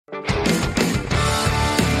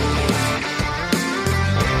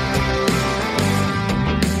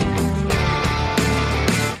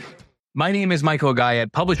My name is Michael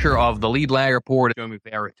Guyette, publisher of the Lead Lag Report. Joining me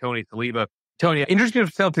there with Tony Saliba. Tony, introduce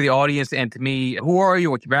yourself to the audience and to me. Who are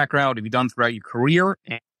you? What's your background? What have you done throughout your career?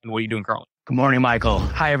 And what are you doing currently? Good morning, Michael.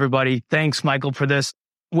 Hi, everybody. Thanks, Michael, for this.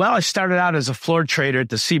 Well, I started out as a floor trader at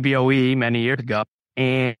the CBOE many years ago.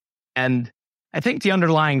 And I think the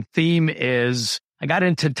underlying theme is I got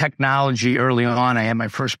into technology early on. I had my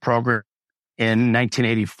first program in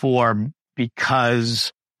 1984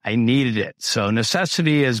 because I needed it. So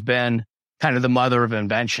necessity has been kind of the mother of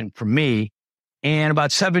invention for me. And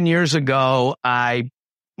about 7 years ago,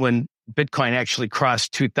 when Bitcoin actually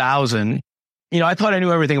crossed 2000, I thought I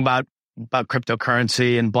knew everything about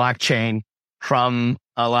cryptocurrency and blockchain from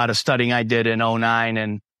a lot of studying I did in 2009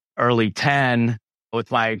 and early 10 with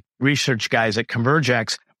my research guys at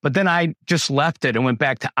ConvergeX. But then I just left it and went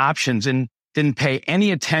back to options and didn't pay any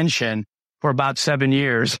attention for about 7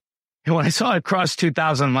 years. And when I saw it cross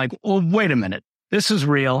 2000, I'm like, well, wait a minute. This is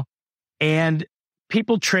real. And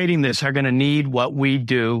people trading this are going to need what we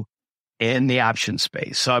do in the option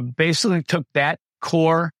space. So I basically took that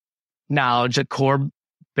core knowledge, that core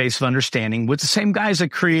base of understanding with the same guys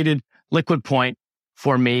that created Liquid Point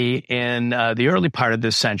for me in the early part of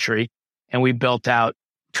this century. And we built out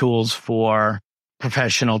tools for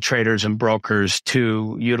professional traders and brokers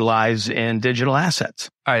to utilize in digital assets.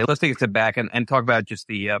 All right, let's take a step back and talk about just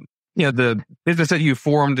the business that you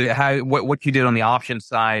formed, what you did on the option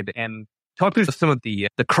side, and talk through some of the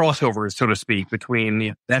crossovers, so to speak,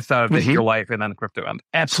 between that side of your life and then the crypto end.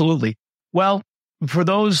 Absolutely. Well, for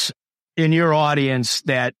those in your audience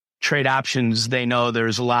that trade options, they know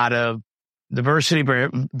there's a lot of diversity,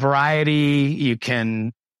 variety. You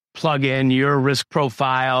can plug in your risk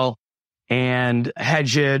profile and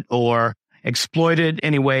hedge it or exploit it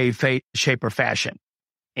any way, shape, or fashion.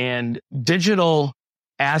 And digital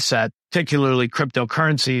assets, particularly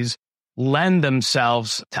cryptocurrencies, lend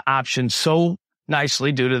themselves to options so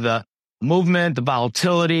nicely due to the movement, the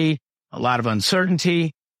volatility, a lot of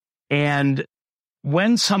uncertainty. And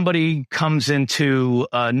when somebody comes into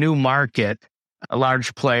a new market, a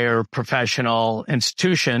large player, professional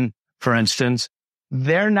institution, for instance,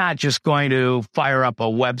 they're not just going to fire up a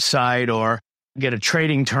website or get a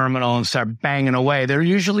trading terminal and start banging away. They're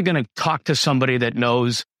usually going to talk to somebody that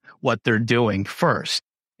knows what they're doing first.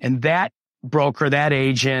 And that broker, that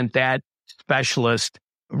agent, that specialist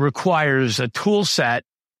requires a tool set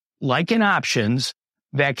like in options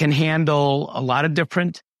that can handle a lot of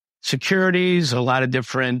different securities, a lot of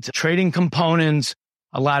different trading components,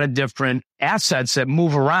 a lot of different assets that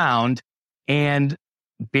move around and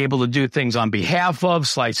be able to do things on behalf of,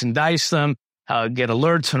 slice and dice them, get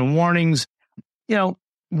alerts and warnings. Workflow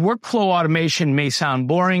automation may sound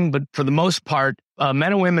boring, but for the most part,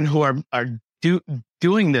 men and women who are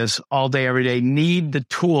doing this all day, every day need the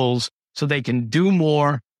tools so they can do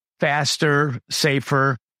more faster,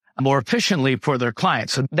 safer, more efficiently for their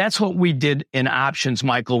clients. So that's what we did in options,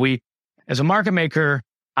 Michael. As a market maker,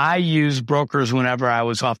 I used brokers whenever I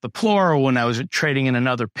was off the floor or when I was trading in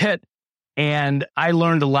another pit. And I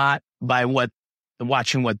learned a lot by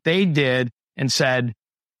watching what they did and said,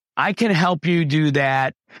 I can help you do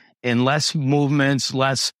that in less movements,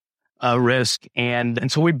 less risk.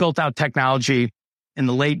 And so we built out technology in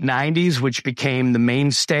the late 90s, which became the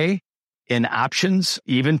mainstay in options.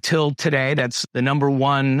 Even till today, that's the number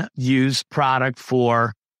one used product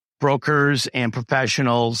for brokers and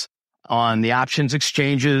professionals on the options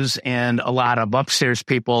exchanges. And a lot of upstairs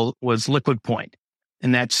people was Liquid Point.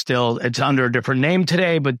 And it's under a different name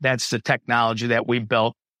today, but that's the technology that we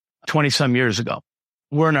built 20 some years ago.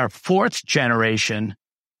 We're in our fourth generation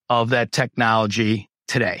of that technology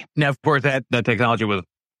today. Now, of course, that technology was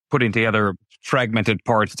putting together fragmented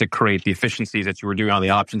parts to create the efficiencies that you were doing on the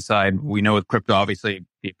option side. We know with crypto, obviously,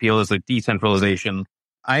 the appeal is like decentralization.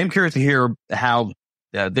 I am curious to hear how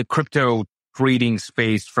the crypto trading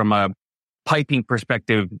space from a piping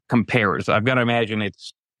perspective compares. I've got to imagine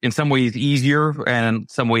it's in some ways easier and in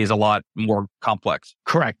some ways a lot more complex.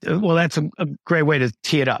 Correct. Well, that's a great way to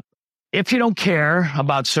tee it up. If you don't care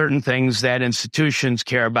about certain things that institutions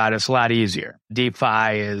care about, it's a lot easier.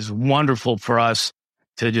 DeFi is wonderful for us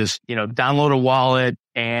to just, download a wallet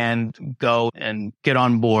and go and get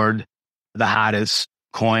on board the hottest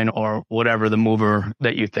coin or whatever the mover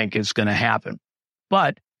that you think is going to happen.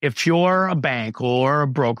 But if you're a bank or a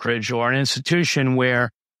brokerage or an institution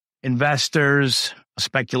where investors,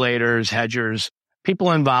 speculators, hedgers,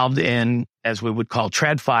 people involved in, as we would call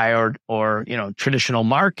TradFi or traditional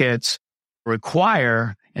markets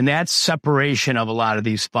require, and that's separation of a lot of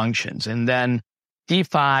these functions. And then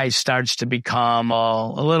DeFi starts to become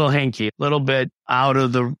a little hinky, a little bit out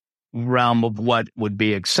of the realm of what would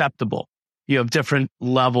be acceptable. you have different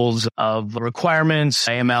levels of requirements,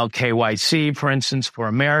 AML, KYC, for instance, for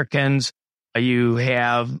Americans. You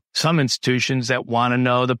have some institutions that want to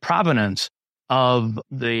know the provenance of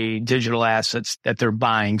the digital assets that they're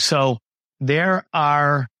buying. So there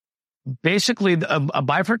are basically a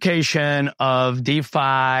bifurcation of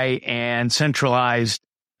DeFi and centralized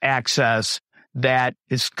access that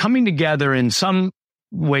is coming together in some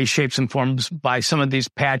way, shapes, and forms by some of these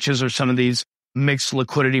patches or some of these mixed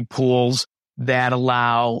liquidity pools that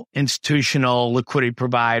allow institutional liquidity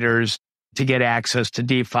providers to get access to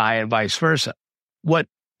DeFi and vice versa. What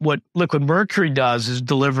Liquid Mercury does is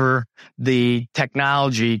deliver the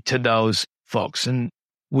technology to those folks. And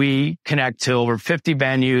we connect to over 50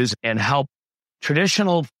 venues and help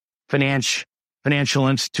traditional financial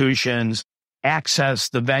institutions access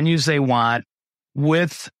the venues they want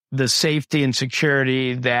with the safety and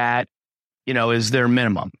security that, is their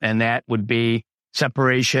minimum. And that would be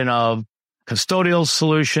separation of custodial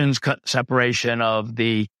solutions, separation of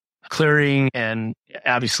the clearing, and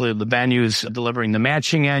obviously the venues delivering the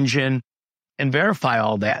matching engine, and verify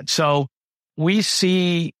all that. So we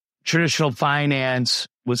see traditional finance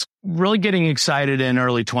was really getting excited in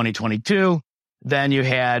early 2022. Then you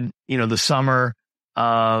had, the summer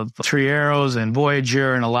of Three Arrows and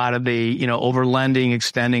Voyager and a lot of the, over lending,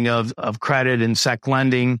 extending of credit and sec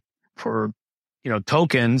lending for,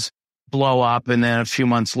 tokens blow up. And then a few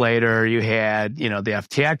months later, you had, the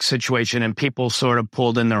FTX situation, and people sort of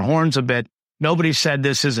pulled in their horns a bit. Nobody said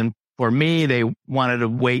this isn't for me. They wanted to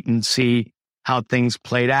wait and see how things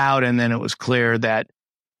played out. And then it was clear that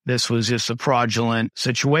this was just a fraudulent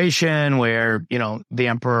situation where, the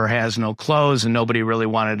emperor has no clothes, and nobody really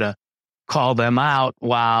wanted to call them out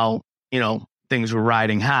while, things were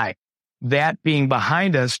riding high. That being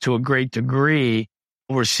behind us to a great degree,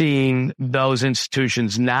 we're seeing those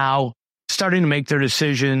institutions now starting to make their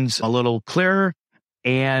decisions a little clearer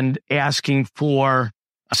and asking for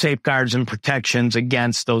safeguards and protections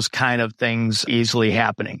against those kind of things easily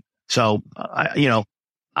happening. So,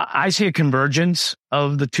 I see a convergence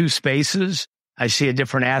of the two spaces. I see a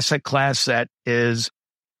different asset class that is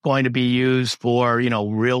going to be used for,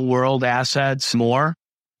 real world assets more.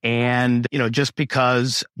 And, just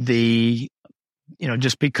because the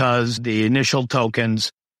initial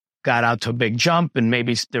tokens got out to a big jump and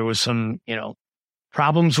maybe there was some,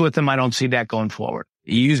 problems with them, I don't see that going forward.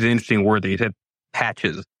 You used an interesting word that you said,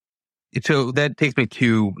 patches. So that takes me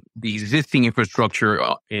to the existing infrastructure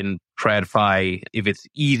in TradFi. If it's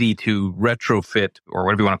easy to retrofit or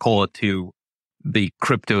whatever you want to call it to the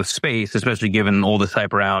crypto space, especially given all this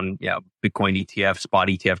hype around Bitcoin ETF, spot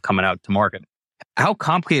ETF coming out to market. How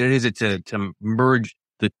complicated is it to merge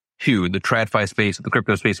the two, the TradFi space, the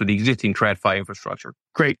crypto space, with the existing TradFi infrastructure?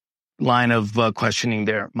 Great line of questioning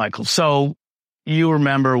there, Michael. So you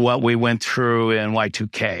remember what we went through in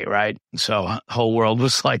Y2K, right? So the whole world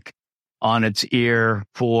was like on its ear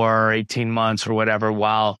for 18 months or whatever,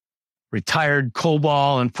 while retired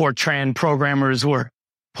COBOL and Fortran programmers were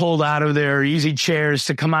pulled out of their easy chairs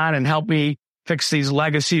to come on and help me fix these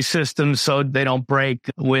legacy systems so they don't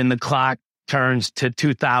break when the clock turns to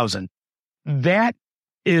 2000. That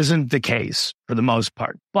isn't the case for the most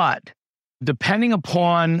part, but depending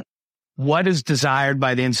upon what is desired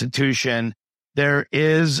by the institution, there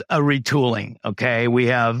is a retooling. Okay. We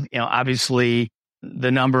have, obviously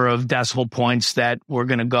the number of decimal points that we're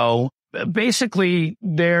going to go. Basically,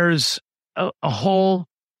 there's a whole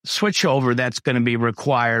switchover that's going to be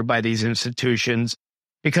required by these institutions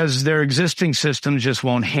because their existing systems just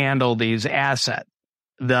won't handle these assets.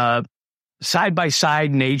 The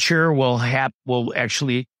side-by-side nature will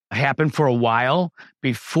actually happen for a while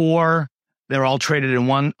before they're all traded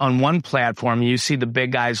on one platform. You see the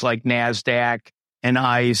big guys like NASDAQ and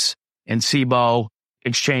ICE and SIBO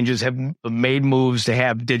exchanges have made moves to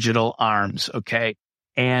have digital arms, okay?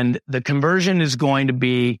 And the conversion is going to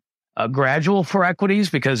be gradual for equities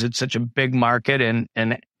because it's such a big market,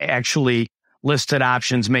 and actually listed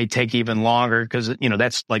options may take even longer because,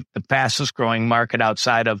 that's like the fastest growing market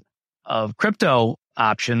outside of crypto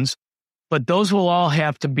options. But those will all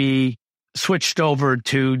have to be switched over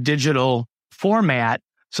to digital format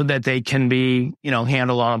so that they can be,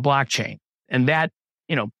 handled on a blockchain. And that,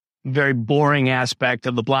 very boring aspect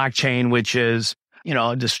of the blockchain, which is,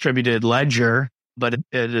 a distributed ledger, but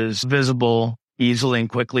it is visible easily and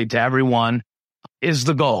quickly to everyone, is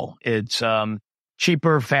the goal. It's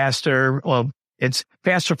cheaper, faster. Well, it's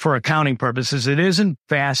faster for accounting purposes. It isn't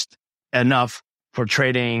fast enough for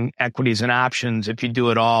trading equities and options if you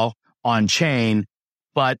do it all on chain,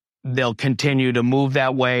 but they'll continue to move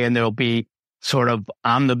that way, and there'll be sort of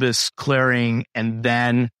omnibus clearing and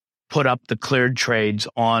then put up the cleared trades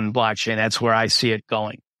on blockchain. That's where I see it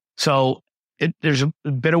going. So there's a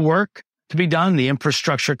bit of work to be done. The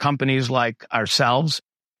infrastructure companies like ourselves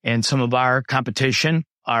and some of our competition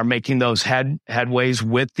are making those headways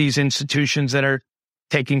with these institutions that are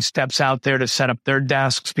taking steps out there to set up their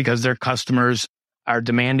desks because their customers are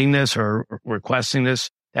demanding this or requesting this.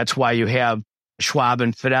 That's why you have Schwab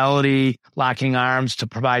and Fidelity locking arms to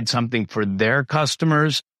provide something for their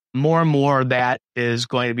customers. More and more that is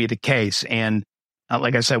going to be the case. And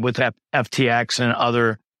like I said, with FTX and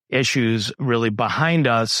other issues really behind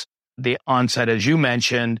us, the onset, as you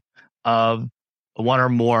mentioned, of one or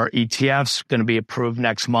more ETFs going to be approved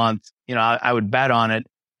next month. I would bet on it.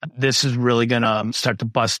 This is really going to start to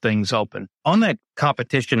bust things open. On that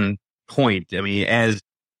competition point, I mean, as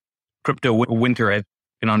crypto winter has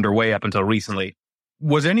been underway up until recently,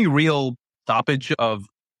 was any real stoppage of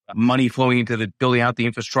money flowing into the building out the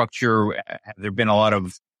infrastructure? Have there been a lot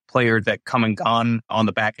of players that come and gone on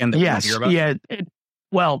the back end that we don't hear about? Yeah.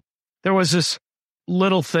 Well, there was this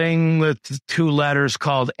little thing with 2 letters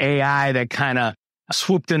called AI that kind of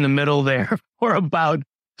swooped in the middle there for about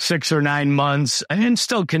 6 or 9 months and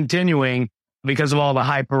still continuing because of all the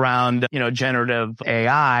hype around, generative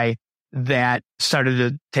AI that started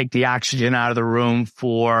to take the oxygen out of the room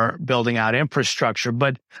for building out infrastructure.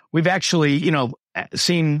 But we've actually,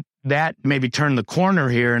 seen that maybe turn the corner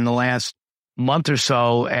here in the last month or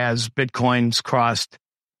so as Bitcoin's crossed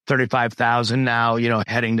 35,000 now,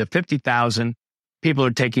 heading to 50,000. People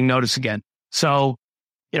are taking notice again. So,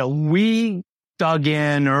 we dug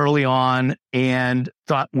in early on and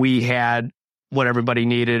thought we had what everybody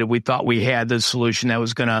needed. We thought we had the solution that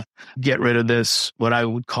was going to get rid of this, what I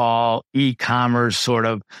would call e-commerce sort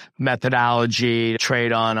of methodology,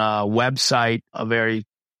 trade on a website, a very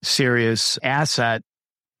serious asset.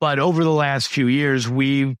 But over the last few years,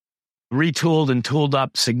 we've retooled and tooled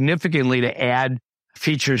up significantly to add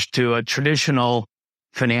features to a traditional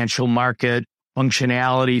financial market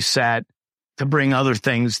functionality set to bring other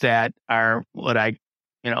things that are what I,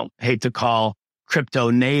 hate to call crypto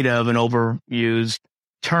native, an overused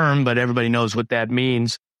term, but everybody knows what that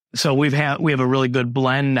means. So we have a really good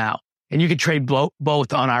blend now, and you can trade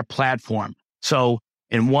both on our platform. So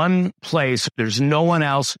in one place, there's no one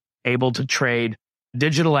else able to trade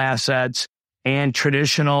digital assets and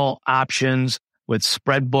traditional options with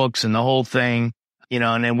spread books and the whole thing,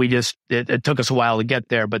 and then it took us a while to get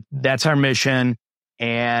there, but that's our mission.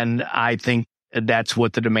 And I think that's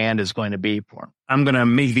what the demand is going to be for. I'm going to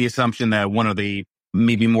make the assumption that one of the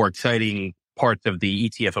maybe more exciting parts of the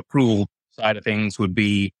ETF approval side of things would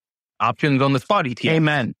be options on the spot ETF.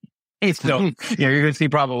 Amen. So, you're going to see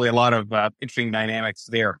probably a lot of interesting dynamics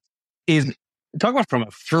there. Talk about from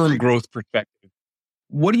a firm growth perspective,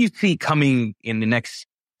 what do you see coming in the next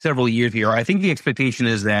several years here? I think the expectation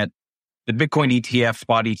is that the Bitcoin ETF,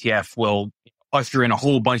 spot ETF, will usher in a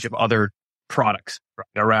whole bunch of other products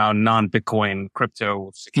around non-Bitcoin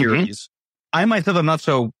crypto securities. I myself am not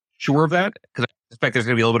so sure of that because I suspect there's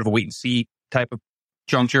going to be a little bit of a wait and see type of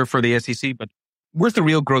juncture for the SEC. But where's the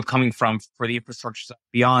real growth coming from for the infrastructure side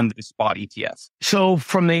beyond the spot ETFs? So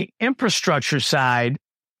from the infrastructure side,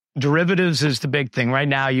 derivatives is the big thing. Right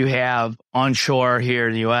now you have onshore here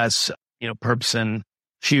in the U.S., perps and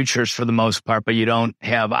futures for the most part, but you don't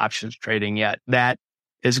have options trading yet. That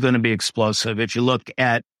is going to be explosive. If you look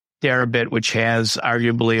at Deribit, which has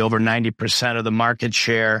arguably over 90% of the market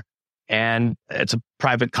share, and it's a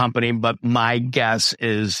private company, but my guess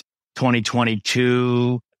is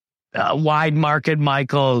 2022 wide market,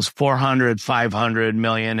 Michael, is 400, 500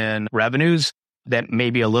 million in revenues. That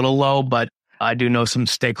may be a little low, but I do know some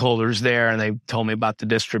stakeholders there and they told me about the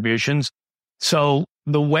distributions. So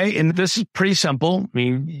the way, and this is pretty simple. I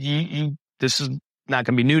mean, this is not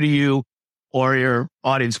going to be new to you or your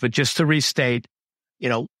audience, but just to restate,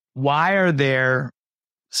 why are there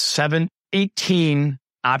 18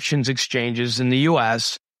 options exchanges in the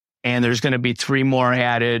U.S. and there's going to be 3 more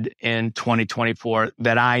added in 2024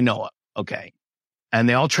 that I know of? Okay. And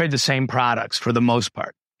they all trade the same products for the most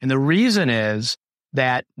part. And the reason is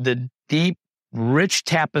that the deep, rich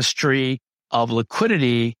tapestry of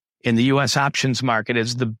liquidity in the U.S. options market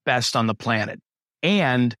is the best on the planet.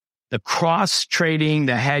 And the cross trading,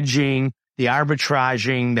 the hedging, the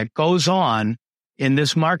arbitraging that goes on in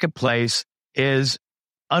this marketplace is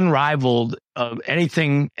unrivaled of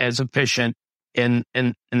anything as efficient in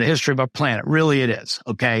the history of our planet. Really, it is.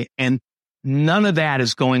 Okay. And none of that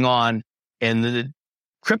is going on in the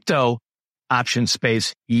crypto option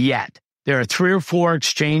space yet. There are 3 or 4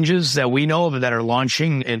 exchanges that we know of that are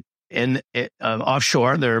launching in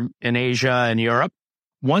offshore. They're in Asia and Europe.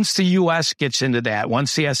 Once the U.S. gets into that,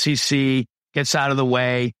 once the SEC gets out of the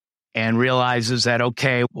way and realizes that,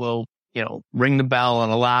 okay, we'll, ring the bell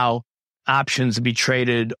and allow options to be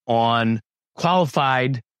traded on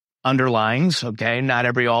qualified underlyings. Okay. Not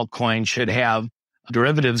every altcoin should have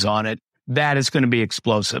derivatives on it. That is going to be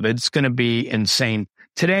explosive. It's going to be insane.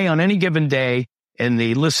 Today, on any given day in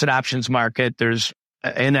the listed options market, there's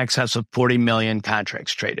in excess of 40 million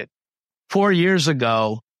contracts traded. 4 years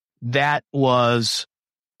ago, that was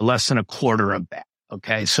less than a quarter of that.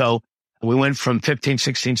 Okay. So we went from 15,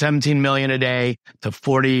 16, 17 million a day to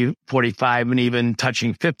 40, 45, and even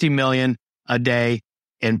touching 50 million a day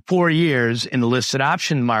in 4 years in the listed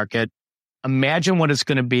option market. Imagine what it's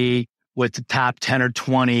going to be with the top 10 or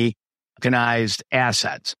 20 organized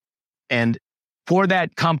assets. And for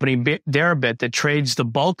that company, Deribit, that trades the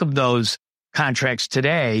bulk of those contracts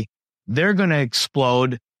today, they're going to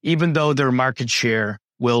explode, even though their market share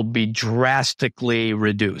will be drastically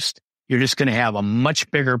reduced. You're just going to have a much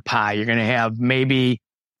bigger pie. You're going to have maybe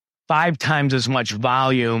 5 times as much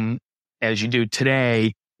volume as you do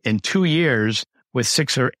today in 2 years with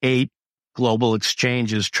 6 or 8 global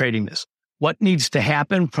exchanges trading this. What needs to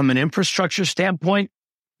happen from an infrastructure standpoint?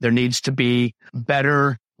 There needs to be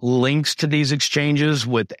better links to these exchanges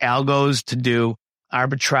with algos to do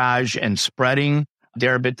arbitrage and spreading.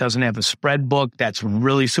 Deribit doesn't have a spread book. That's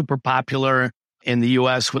really super popular in the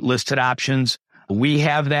US with listed options. We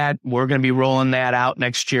have that. We're going to be rolling that out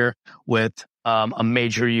next year with a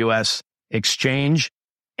major US exchange.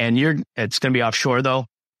 And it's going to be offshore though.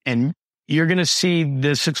 And you're going to see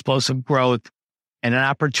this explosive growth and an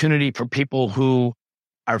opportunity for people who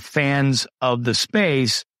are fans of the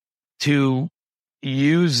space to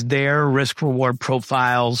use their risk reward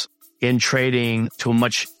profiles in trading to a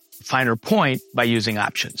much finer point by using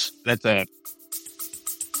options. That's it.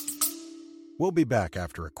 We'll be back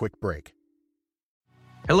after a quick break.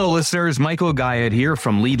 Hello, listeners. Michael Guyot here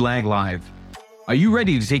from Lead Lag Live. Are you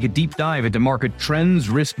ready to take a deep dive into market trends,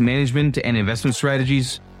 risk management, and investment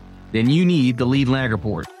strategies? Then you need the Lead Lag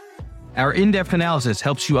Report. Our in-depth analysis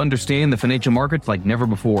helps you understand the financial markets like never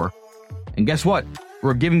before. And guess what?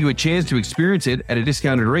 We're giving you a chance to experience it at a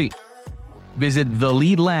discounted rate. Visit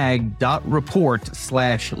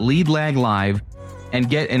theleadlag.report/leadlaglive and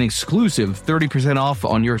get an exclusive 30% off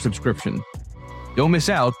on your subscription. Don't miss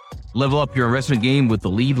out. Level up your investment game with the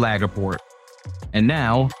Lead Lag Report. And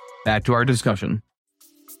now, back to our discussion.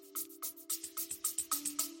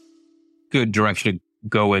 Good direction to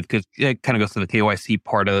go with, because it kind of goes to the KYC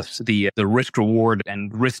part of the risk reward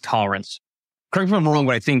and risk tolerance. Correct me if I'm wrong,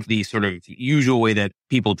 but I think the sort of usual way that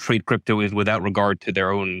people trade crypto is without regard to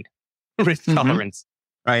their own risk tolerance,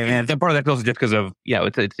 right? And part of that goes just because of, it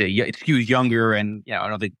skews younger, and, I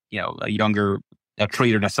don't think, a younger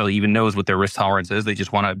trader necessarily even knows what their risk tolerance is. They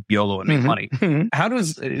just want to YOLO and make money. How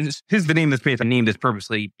does, here's the name of the space, I named this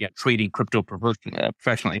purposely, trading crypto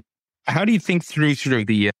professionally. How do you think through sort of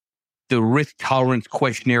the risk tolerance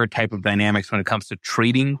questionnaire type of dynamics when it comes to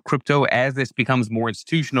trading crypto as this becomes more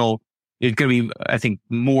institutional? There's going to be, I think,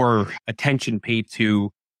 more attention paid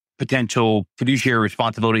to potential fiduciary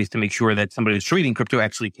responsibilities to make sure that somebody who's trading crypto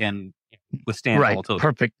actually can withstand volatility.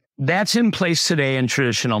 Perfect. That's in place today in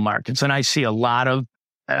traditional markets. And I see a lot of,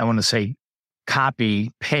 I want to say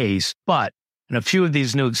copy paste, but in a few of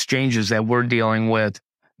these new exchanges that we're dealing with,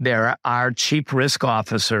 there are chief risk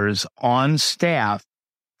officers on staff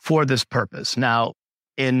for this purpose. Now,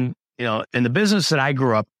 in the business that I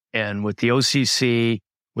grew up in with the OCC,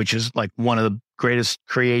 which is like one of the greatest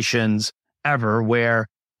creations ever, where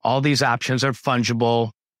all these options are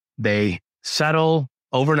fungible. They settle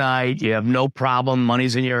overnight. You have no problem.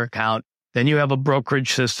 Money's in your account. Then you have a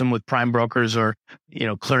brokerage system with prime brokers or,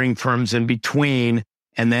 clearing firms in between.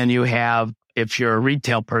 And then you have, if you're a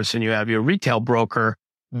retail person, you have your retail broker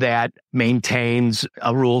that maintains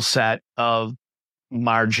a rule set of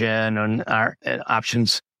margin and our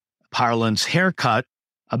options parlance haircut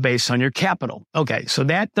based on your capital. Okay, so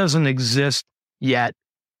that doesn't exist yet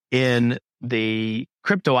in the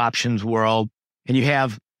crypto options world. And you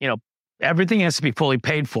have, everything has to be fully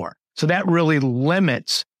paid for. So that really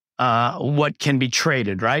limits what can be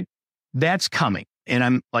traded, right? That's coming.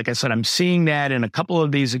 And like I said, I'm seeing that in a couple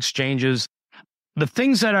of these exchanges. The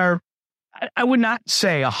things that are, I would not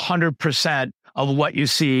say 100% of what you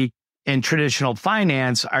see in traditional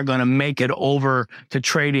finance are going to make it over to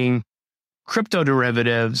trading crypto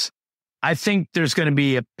derivatives. I think there's going to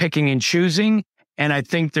be a picking and choosing, and I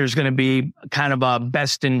think there's going to be kind of a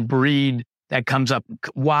best in breed that comes up.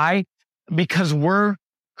 Why? Because we're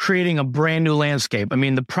creating a brand new landscape. I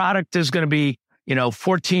mean, the product is going to be,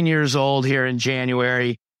 14 years old here in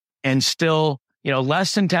January, and still,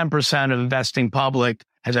 less than 10% of investing public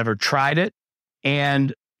has ever tried it.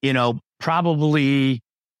 And, probably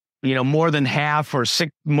more than half or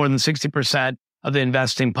more than 60% of the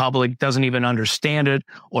investing public doesn't even understand it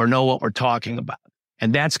or know what we're talking about.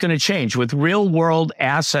 And that's going to change with real world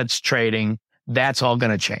assets trading. That's all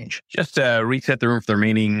going to change. Just to reset the room for the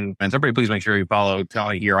remaining friends, everybody please make sure you follow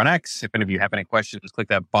Tony here on X. If any of you have any questions, click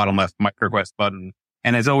that bottom left mic request button.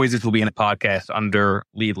 And as always, this will be in a podcast under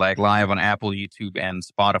Lead Lag Live on Apple, YouTube, and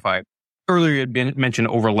Spotify. Earlier, you had mentioned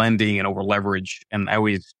over-lending and over-leverage, and I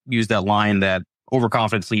always use that line that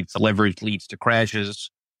overconfidence leads to leverage, leads to crashes.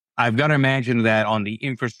 I've got to imagine that on the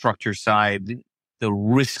infrastructure side, the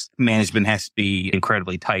risk management has to be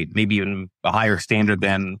incredibly tight, maybe even a higher standard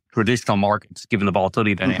than traditional markets, given the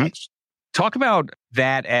volatility dynamics. Talk about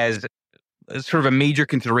that as sort of a major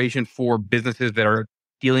consideration for businesses that are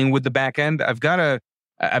dealing with the back end. I've got to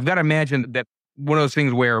imagine that one of those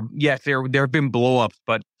things where, yes, there have been blowups,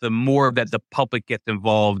 but the more that the public gets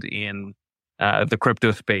involved in the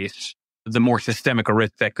crypto space, the more systemic a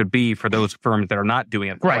risk that could be for those firms that are not doing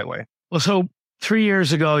it the right way. Well, so 3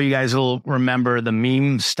 years ago, you guys will remember the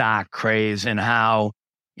meme stock craze and how,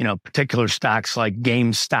 particular stocks like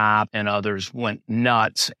GameStop and others went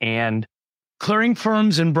nuts. And clearing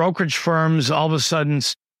firms and brokerage firms all of a sudden,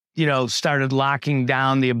 started locking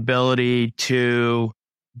down the ability to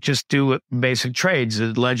just do basic trades.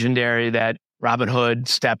 It's legendary that Robinhood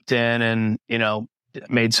stepped in and,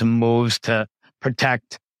 made some moves to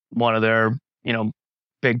protect one of their,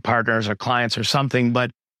 big partners or clients or something.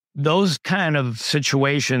 But those kind of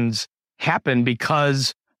situations happen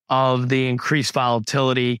because of the increased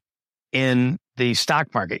volatility in the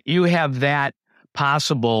stock market. You have that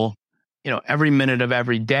possible, every minute of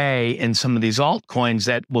every day in some of these altcoins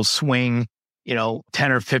that will swing, 10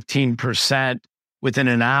 or 15% within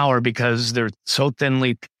an hour because they're so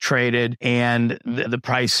thinly traded and the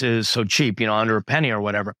price is so cheap, under a penny or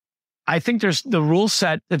whatever. I think there's the rule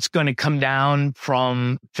set that's going to come down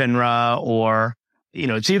from FINRA or,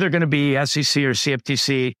 it's either going to be SEC or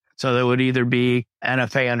CFTC. So there would either be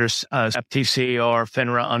NFA under FTC or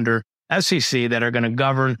FINRA under SEC that are going to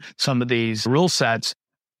govern some of these rule sets.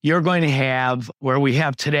 You're going to have where we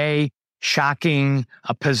have today shocking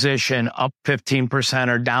a position up 15%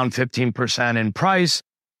 or down 15% in price,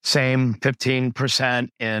 same 15%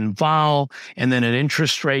 in vol, and then an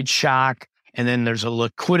interest rate shock. And then there's a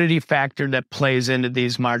liquidity factor that plays into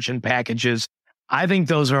these margin packages. I think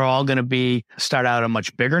those are all going to start out at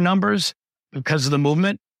much bigger numbers because of the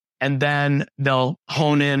movement. And then they'll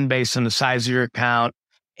hone in based on the size of your account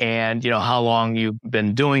and, how long you've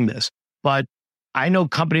been doing this. But I know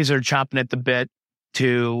companies are chomping at the bit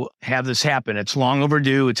to have this happen. It's long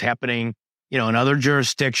overdue. It's happening, in other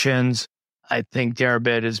jurisdictions. I think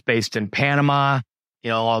Deribit is based in Panama,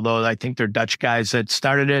 although I think they're Dutch guys that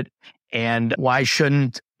started it. And why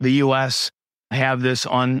shouldn't the U.S. have this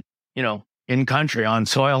on, in country, on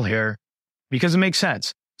soil here? Because it makes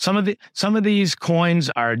sense. Some of these coins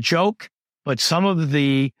are a joke, but some of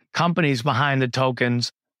the companies behind the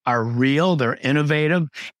tokens are real. They're innovative,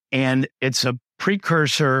 and it's a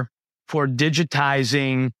precursor for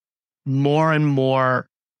digitizing more and more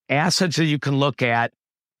assets that you can look at,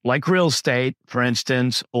 like real estate, for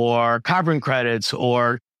instance, or carbon credits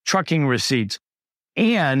or trucking receipts.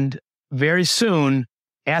 And very soon,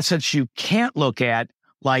 assets you can't look at,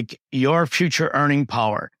 like your future earning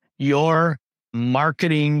power, your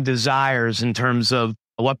marketing desires in terms of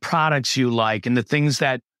what products you like and the things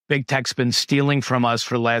that big tech's been stealing from us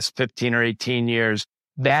for the last 15 or 18 years.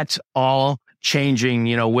 That's all changing,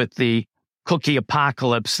 with the cookie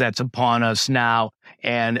apocalypse that's upon us now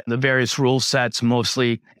and the various rule sets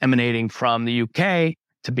mostly emanating from the UK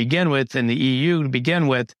to begin with and the EU to begin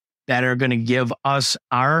with that are going to give us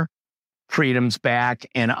our freedoms back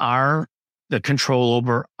and the control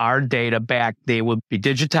over our data back. They will be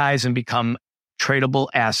digitized and become tradable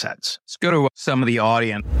assets. Let's go to some of the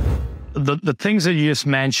audience. The things that you just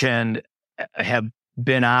mentioned have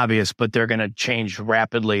been obvious, but they're going to change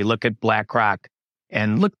rapidly. Look at BlackRock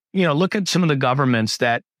and look at some of the governments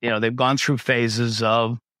that, they've gone through phases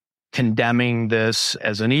of condemning this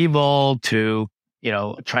as an evil to,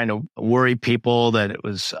 trying to worry people that it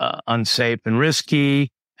was unsafe and risky.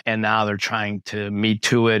 And now they're trying to Me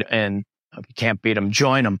Too it. And if you can't beat them,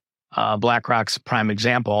 join them. BlackRock's a prime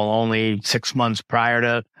example. Only 6 months prior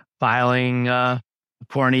to filing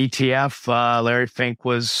for an ETF, Larry Fink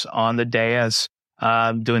was on the dais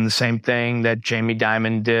doing the same thing that Jamie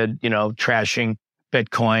Dimon did, trashing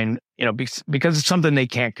Bitcoin, because it's something they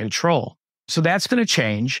can't control. So that's going to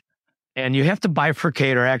change. And you have to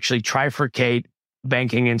bifurcate or actually trifurcate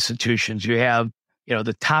banking institutions. You have,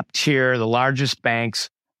 the top tier, the largest banks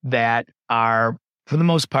that are, for the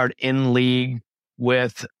most part, in league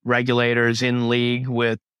with regulators, in league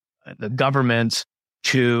with the governments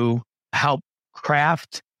to help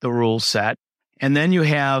craft the rule set. And then you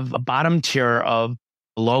have a bottom tier of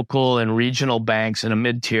local and regional banks and a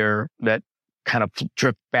mid tier that kind of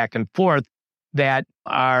drift back and forth that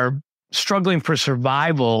are struggling for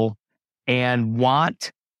survival and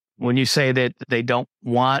when you say that they don't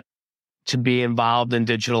want to be involved in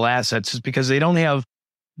digital assets, is because they don't have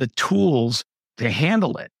the tools to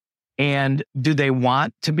handle it. And do they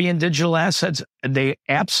want to be in digital assets?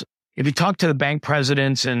 If you talk to the bank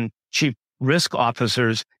presidents and chief risk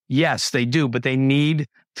officers, yes, they do, but they need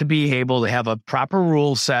to be able to have a proper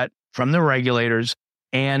rule set from the regulators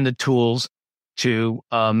and the tools to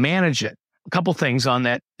manage it. A couple things on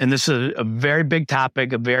that, and this is a very big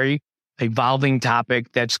topic, a very evolving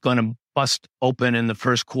topic that's going to bust open in the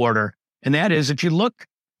first quarter. And that is, if you look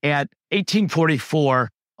at 1844,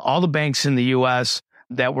 all the banks in the U.S.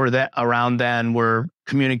 that were around then were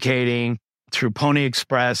communicating through Pony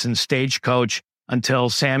Express and Stagecoach until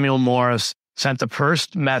Samuel Morse sent the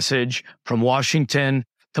first message from Washington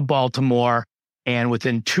to Baltimore. And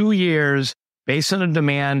within 2 years, based on the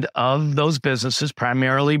demand of those businesses,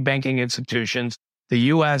 primarily banking institutions, the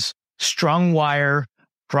U.S. strung wire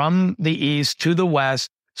from the east to the west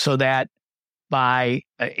so that by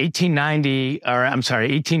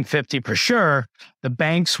 1850 for sure, the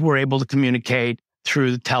banks were able to communicate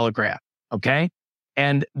through the telegraph. Okay.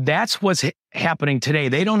 And that's what's happening today.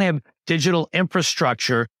 They don't have digital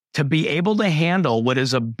infrastructure to be able to handle what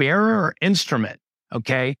is a bearer instrument.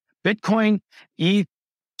 Okay. Bitcoin, ETH,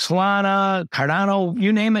 Solana, Cardano,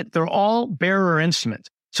 you name it, they're all bearer instruments.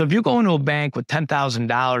 So if you go into a bank with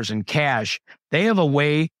 $10,000 in cash, they have a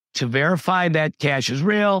way to verify that cash is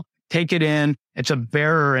real, take it in. It's a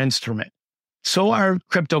bearer instrument. So are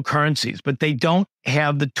cryptocurrencies, but they don't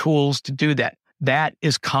have the tools to do that. That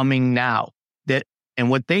is coming now. And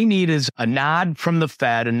what they need is a nod from the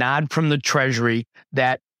Fed, a nod from the Treasury,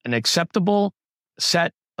 that an acceptable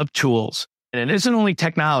set of tools. And it isn't only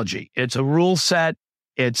technology. It's a rule set.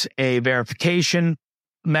 It's a verification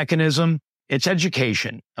mechanism. It's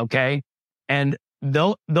education. Okay. And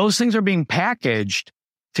those things are being packaged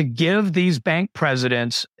to give these bank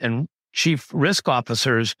presidents and chief risk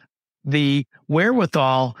officers the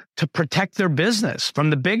wherewithal to protect their business from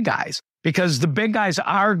the big guys, because the big guys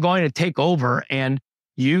are going to take over and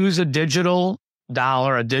use a digital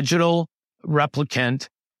dollar, a digital replicant,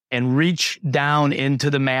 and reach down into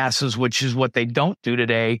the masses, which is what they don't do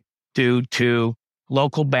today due to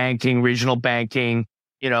local banking, regional banking,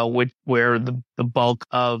 where the bulk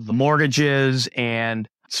of the mortgages and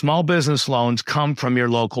small business loans come from your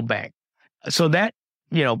local bank. So that,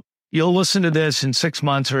 you'll listen to this in 6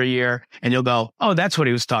 months or a year and you'll go, oh, that's what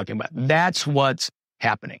he was talking about. That's what's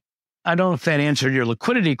happening. I don't know if that answered your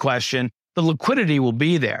liquidity question. The liquidity will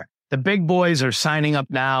be there. The big boys are signing up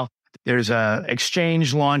now. There's a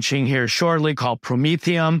exchange launching here shortly called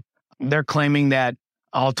Prometheum. They're claiming that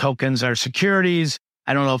all tokens are securities.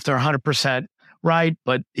 I don't know if they're 100% right,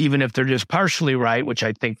 but even if they're just partially right, which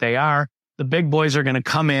I think they are, the big boys are going to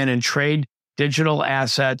come in and trade digital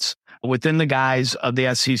assets within the guise of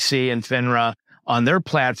the SEC and FINRA on their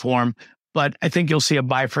platform. But I think you'll see a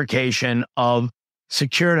bifurcation of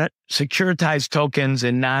securitized tokens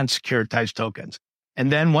and non-securitized tokens.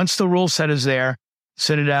 And then once the rule set is there,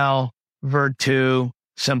 Citadel, Virtu,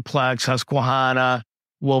 Simplex, Susquehanna,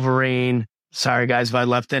 Wolverine. Sorry, guys, if I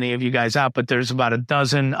left any of you guys out, but there's about a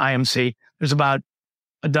dozen IMC. There's about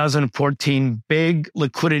 14 big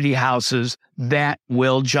liquidity houses that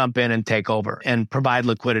will jump in and take over and provide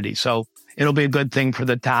liquidity. So it'll be a good thing for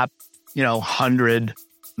the top, 100,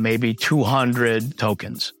 maybe 200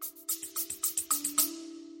 tokens.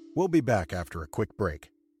 We'll be back after a quick break.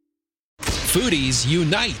 Foodies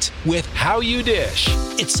unite with How You Dish.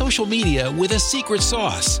 It's social media with a secret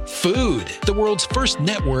sauce. Food, the world's first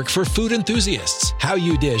network for food enthusiasts. How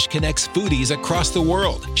You Dish connects foodies across the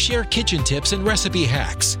world. Share kitchen tips and recipe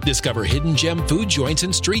hacks. Discover hidden gem food joints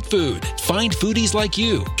and street food. Find foodies like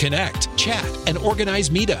you. Connect, chat, and organize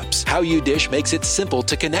meetups. How You Dish makes it simple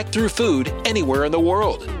to connect through food anywhere in the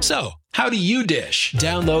world. So, how do you dish?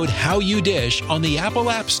 Download How You Dish on the Apple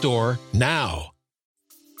App Store now.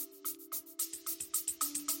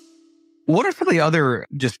 What are some of the other,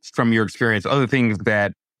 just from your experience, other things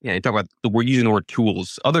that, you talk about, we're using the word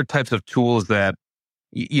tools, other types of tools that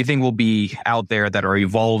you think will be out there that are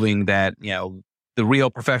evolving that, the real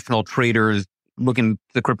professional traders looking at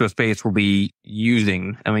the crypto space will be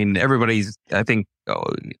using? I mean, everybody's, I think,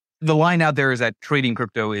 the line out there is that trading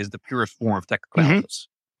crypto is the purest form of technical analysis.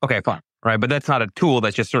 Okay, fine. Right. But that's not a tool.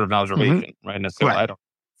 That's just sort of an observation, right? Necessarily. Right.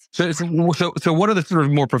 So what are the sort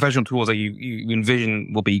of more professional tools that you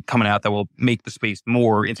envision will be coming out that will make the space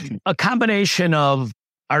more interesting? A combination of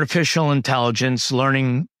artificial intelligence,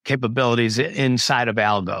 learning capabilities inside of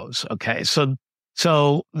algos. Okay.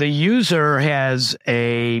 So the user has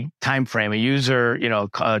a time frame, a user,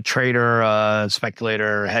 a trader, a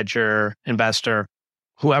speculator, hedger, investor,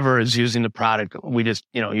 whoever is using the product. We just,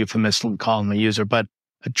 euphemistically call them a user, but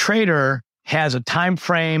a trader has a time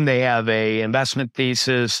frame. They have a investment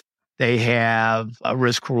thesis. They have a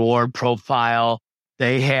risk reward profile.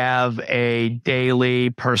 They have a daily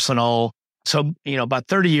personal. So, about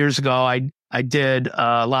 30 years ago, I did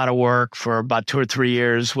a lot of work for about 2 or 3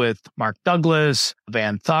 years with Mark Douglas,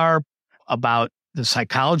 Van Tharp, about the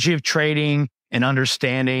psychology of trading and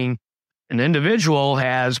understanding an individual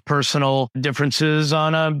has personal differences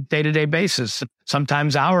on a day-to-day basis,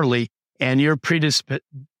 sometimes hourly, and your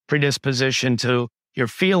predisposition to your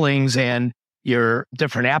feelings and your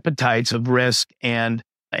different appetites of risk and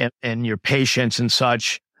your patience and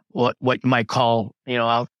such, what you might call,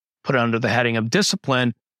 I'll put it under the heading of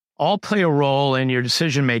discipline, all play a role in your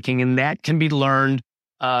decision making, and that can be learned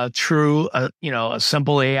through a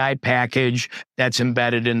simple AI package that's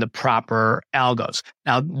embedded in the proper algos.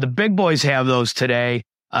 Now, the big boys have those today,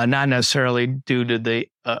 not necessarily due to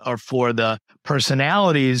or for the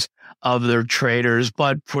personalities of their traders,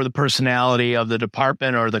 but for the personality of the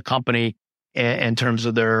department or the company in terms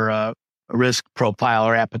of their risk profile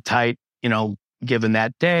or appetite, given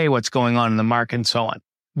that day, what's going on in the market and so on.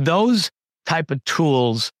 Those type of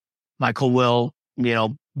tools, Michael, will,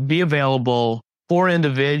 be available for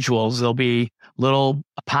individuals. There'll be little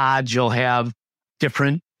pods. You'll have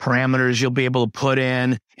different parameters you'll be able to put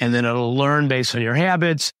in, and then it'll learn based on your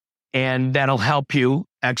habits, and that'll help you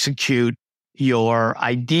execute your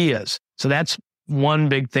ideas. So that's one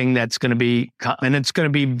big thing that's going to be, and it's going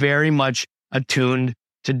to be very much attuned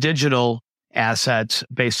to digital assets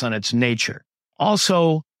based on its nature.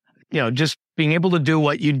 Also, just being able to do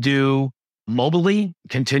what you do mobilely,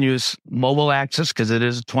 continuous mobile access, because it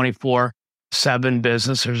is a 24/7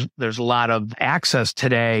 business. There's a lot of access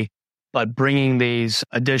today, but bringing these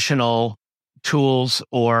additional tools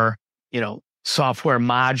or, software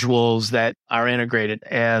modules that are integrated,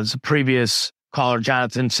 as a previous caller,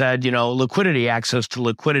 Jonathan, said, liquidity, access to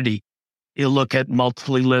liquidity. You look at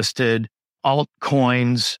multiply listed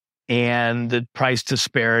altcoins, and the price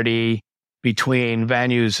disparity between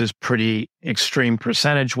venues is pretty extreme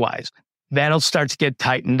percentage-wise. That'll start to get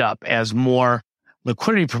tightened up as more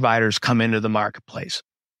liquidity providers come into the marketplace.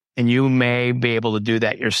 And you may be able to do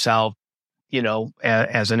that yourself,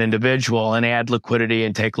 as an individual, and add liquidity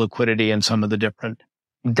and take liquidity in some of the different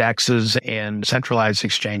DEXs and centralized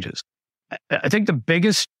exchanges. I think the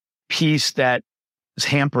biggest piece that is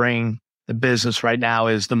hampering the business right now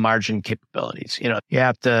is the margin capabilities. You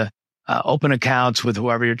have to open accounts with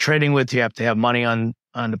whoever you're trading with. You have to have money on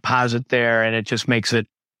deposit there, and it just makes it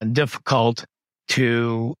difficult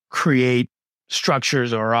to create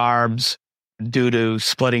structures or ARBs due to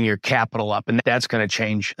splitting your capital up. And that's going to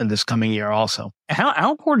change in this coming year also.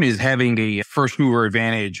 How important is having a first mover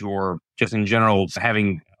advantage, or just in general,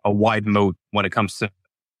 having a wide moat when it comes to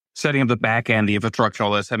setting up the back end, the infrastructure,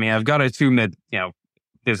 all this? I mean, I've got to assume that,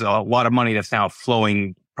 there's a lot of money that's now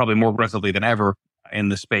flowing probably more aggressively than ever in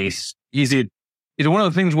the space. Is it one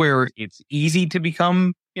of the things where it's easy to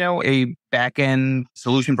become, a back end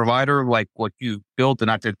solution provider like what you built, and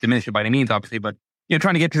not to diminish it by any means, obviously, but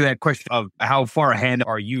trying to get to that question of how far ahead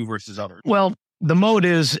are you versus others? Well, the moat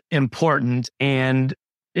is important, and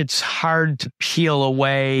it's hard to peel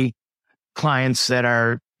away clients that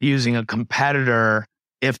are using a competitor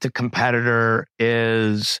if the competitor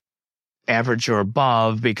is average or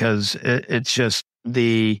above, because it's just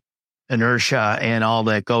the inertia and all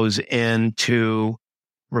that goes into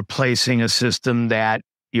replacing a system that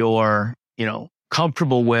you're,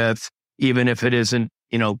 comfortable with, even if it isn't,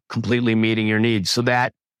 completely meeting your needs. So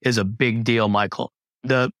that is a big deal, Michael.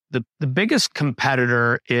 The biggest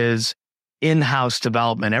competitor is in-house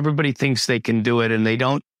development. Everybody thinks they can do it, and they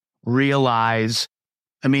don't realize,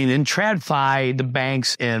 in TradFi, the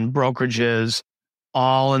banks and brokerages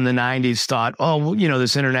all in the 90s thought,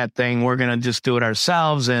 this internet thing, we're going to just do it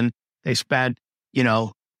ourselves. And they spent,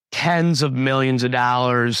 tens of millions of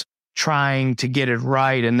dollars trying to get it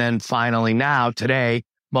right. And then finally now, today,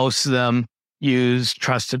 most of them use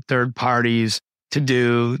trusted third parties to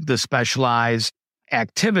do the specialized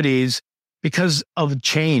activities because of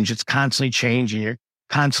change. It's constantly changing. You're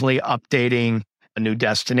constantly updating a new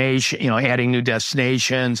destination, adding new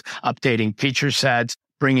destinations, updating feature sets,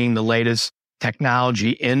 bringing the latest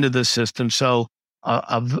technology into the system. So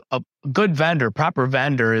a good vendor, proper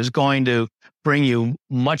vendor, is going to bring you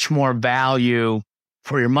much more value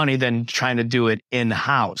for your money than trying to do it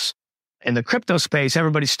in-house. In the crypto space,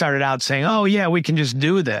 everybody started out saying, oh, yeah, we can just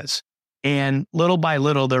do this. And little by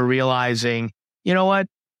little, they're realizing, you know what?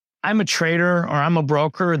 I'm a trader or I'm a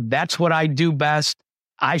broker. That's what I do best.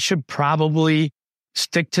 I should probably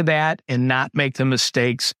stick to that and not make the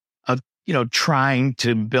mistakes of, trying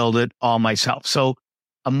to build it all myself. So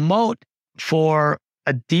a moat for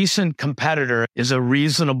a decent competitor is a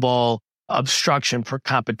reasonable obstruction for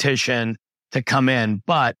competition to come in,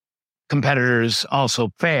 but competitors also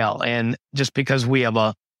fail. And just because we have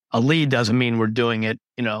a lead doesn't mean we're doing it,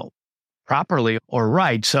 properly or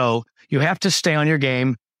right. So you have to stay on your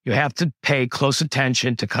game. You have to pay close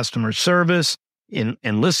attention to customer service and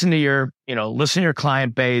listen to your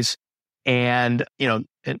client base and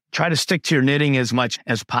try to stick to your knitting as much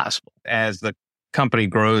as possible. As the company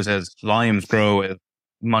grows, as volumes grow, as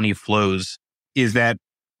money flows, is that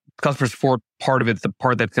customer support part of it the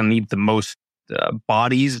part that's going to need the most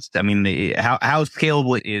bodies? I mean, how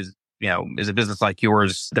scalable is a business like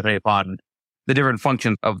yours depending upon the different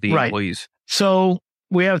functions of the employees? So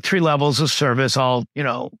we have 3 levels of service. All,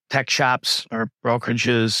 tech shops or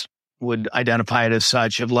brokerages would identify it as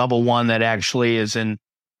such. Of level 1 that actually is in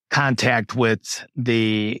contact with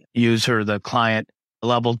the user, the client.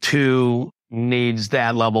 Level 2 needs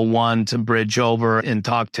that level 1 to bridge over and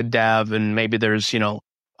talk to dev. And maybe there's,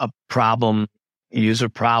 a problem, user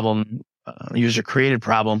created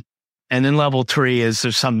problem. And then level 3 is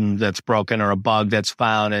there's something that's broken or a bug that's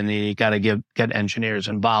found and you got to get engineers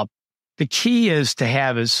involved. The key is to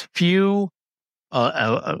have as few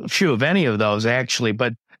of any of those actually,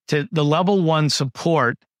 but to the level 1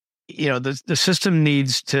 support, the system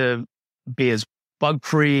needs to be as bug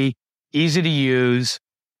free, easy to use,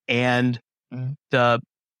 and the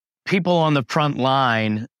people on the front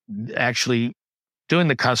line actually doing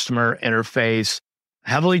the customer interface,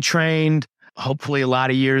 heavily trained, hopefully a lot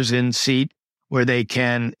of years in seat where they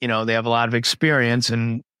can, they have a lot of experience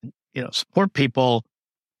and, support people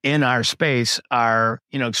in our space are,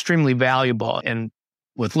 extremely valuable. And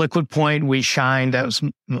with Liquid Point, we shined. That was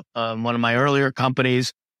one of my earlier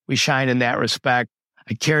companies. We shined in that respect.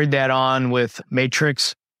 I carried that on with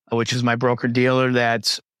Matrix, which is my broker dealer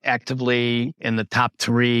that's actively in the top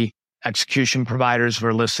 3 execution providers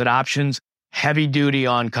for listed options. Heavy duty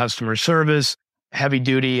on customer service, heavy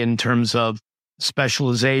duty in terms of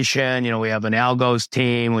specialization. We have an algos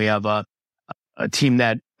team. We have a team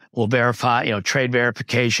that will verify, trade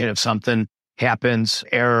verification if something happens,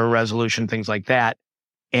 error resolution, things like that.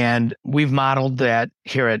 And we've modeled that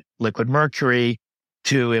here at Liquid Mercury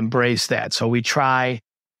to embrace that. So we try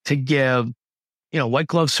to give, white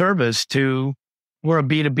glove service to, we're a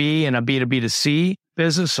B2B and a B2B2C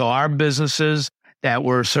business. So our businesses that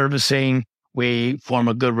we're servicing, we form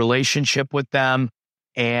a good relationship with them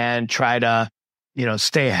and try to,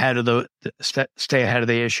 stay ahead of the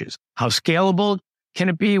issues. How scalable can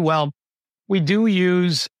it be? Well, we do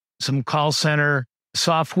use some call center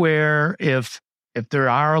software if there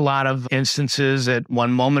are a lot of instances at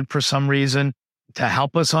one moment for some reason to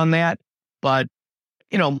help us on that. But,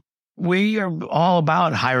 we are all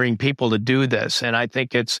about hiring people to do this. And I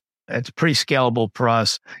think it's pretty scalable for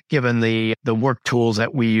us given the work tools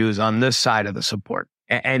that we use on this side of the support.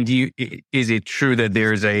 And is it true that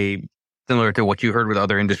there's similar to what you heard with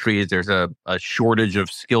other industries, there's a shortage of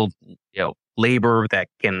skilled, labor that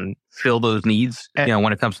can fill those needs,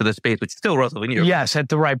 when it comes to this space, which is still relatively new? Yes, at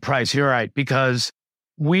the right price. You're right. Because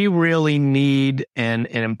we really need and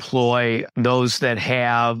employ those that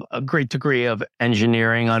have a great degree of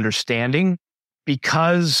engineering understanding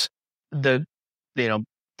because the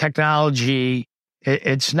technology,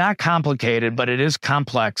 it's not complicated, but it is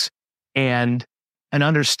complex. And an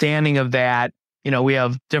understanding of that, we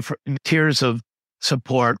have different tiers of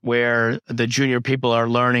support where the junior people are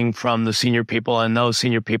learning from the senior people, and those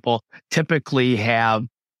senior people typically have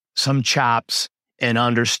some chops in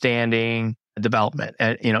understanding development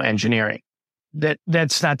and, engineering.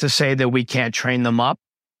 That's not to say that we can't train them up.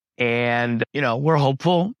 And, we're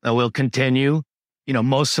hopeful that we'll continue.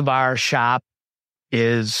 Most of our shop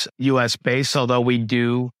is US based, although we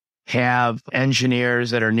do have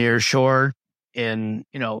engineers that are near shore in,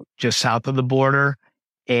 just south of the border.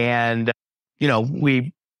 And,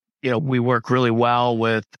 we work really well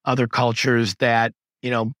with other cultures that,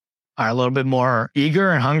 are a little bit more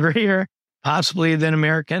eager and hungrier possibly than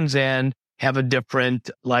Americans and have a different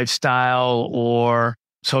lifestyle or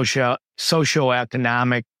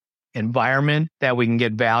socioeconomic environment that we can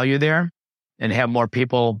get value there and have more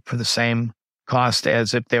people for the same cost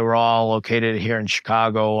as if they were all located here in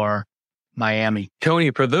Chicago or Miami. Tony,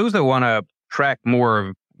 for those that want to track more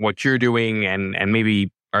of what you're doing and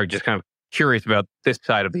maybe are just kind of curious about this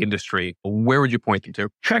side of the industry, where would you point them to?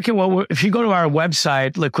 Check it. Well, if you go to our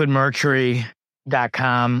website,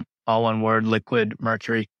 liquidmercury.com, all one word, Liquid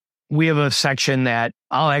Mercury, we have a section that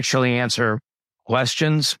I'll actually answer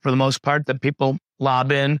questions for the most part that people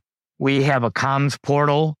lob in. We have a comms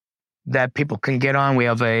portal that people can get on. We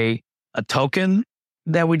have a token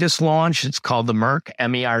that we just launched. It's called the Merc,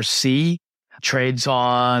 MERC. Trades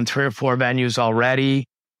on 3 or 4 venues already,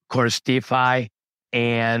 of course, DeFi,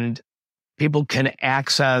 and people can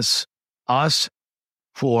access us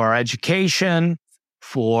for education,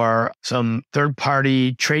 for some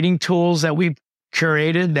third-party trading tools that we've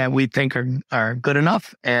curated that we think are good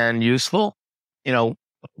enough and useful. You know,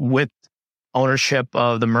 with ownership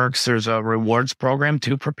of the Mercs, there's a rewards program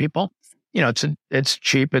too for people. You know, it's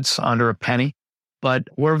cheap. It's under a penny, but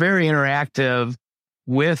we're very interactive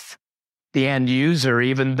with the end user,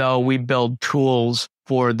 even though we build tools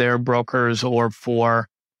for their brokers or for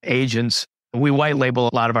agents. We white label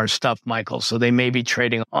a lot of our stuff, Michael. So they may be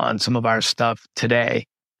trading on some of our stuff today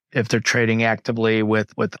if they're trading actively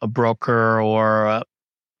with a broker or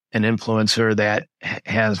an influencer that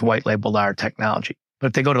has white labeled our technology. But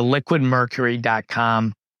if they go to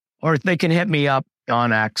liquidmercury.com, or they can hit me up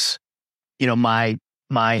on X, you know, my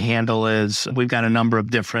handle is, we've got a number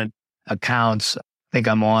of different accounts. I think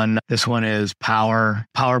I'm on, this one is Power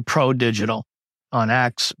Pro Digital on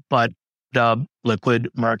X, but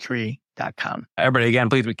liquidmercury.com. Everybody, again,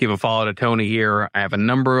 please keep a follow to Tony here. I have a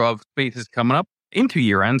number of spaces coming up into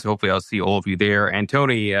year end, so hopefully I'll see all of you there. And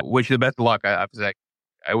Tony, wish you the best of luck. I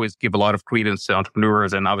always give a lot of credence to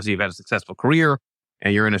entrepreneurs, and obviously you've had a successful career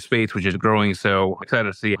and you're in a space which is growing. So excited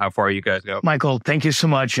to see how far you guys go. Michael, thank you so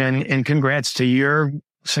much. And congrats to your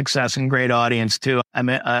success and great audience too. I'm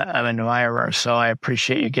an admirer, so I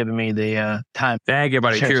appreciate you giving me the time. Thank you,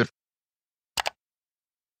 buddy. Cheers.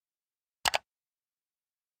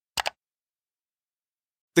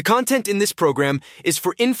 The content in this program is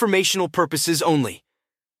for informational purposes only.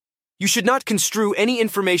 You should not construe any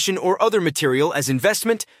information or other material as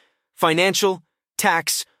investment, financial,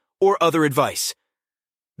 tax, or other advice.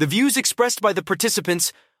 The views expressed by the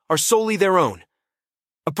participants are solely their own.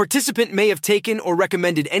 A participant may have taken or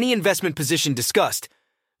recommended any investment position discussed,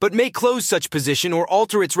 but may close such position or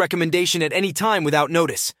alter its recommendation at any time without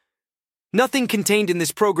notice. Nothing contained in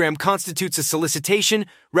this program constitutes a solicitation,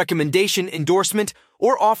 recommendation, endorsement,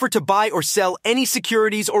 or offer to buy or sell any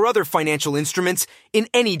securities or other financial instruments in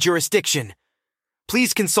any jurisdiction.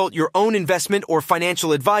 Please consult your own investment or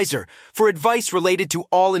financial advisor for advice related to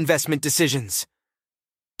all investment decisions.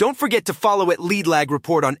 Don't forget to follow at Lead Lag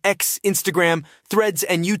Report on X, Instagram, Threads,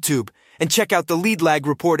 and YouTube, and check out the Lead Lag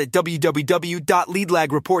Report at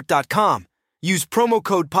www.leadlagreport.com. Use promo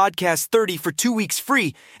code podcast30 for 2 weeks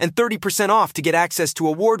free and 30% off to get access to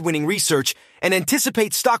award-winning research and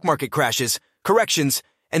anticipate stock market crashes, corrections,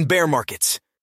 and bear markets.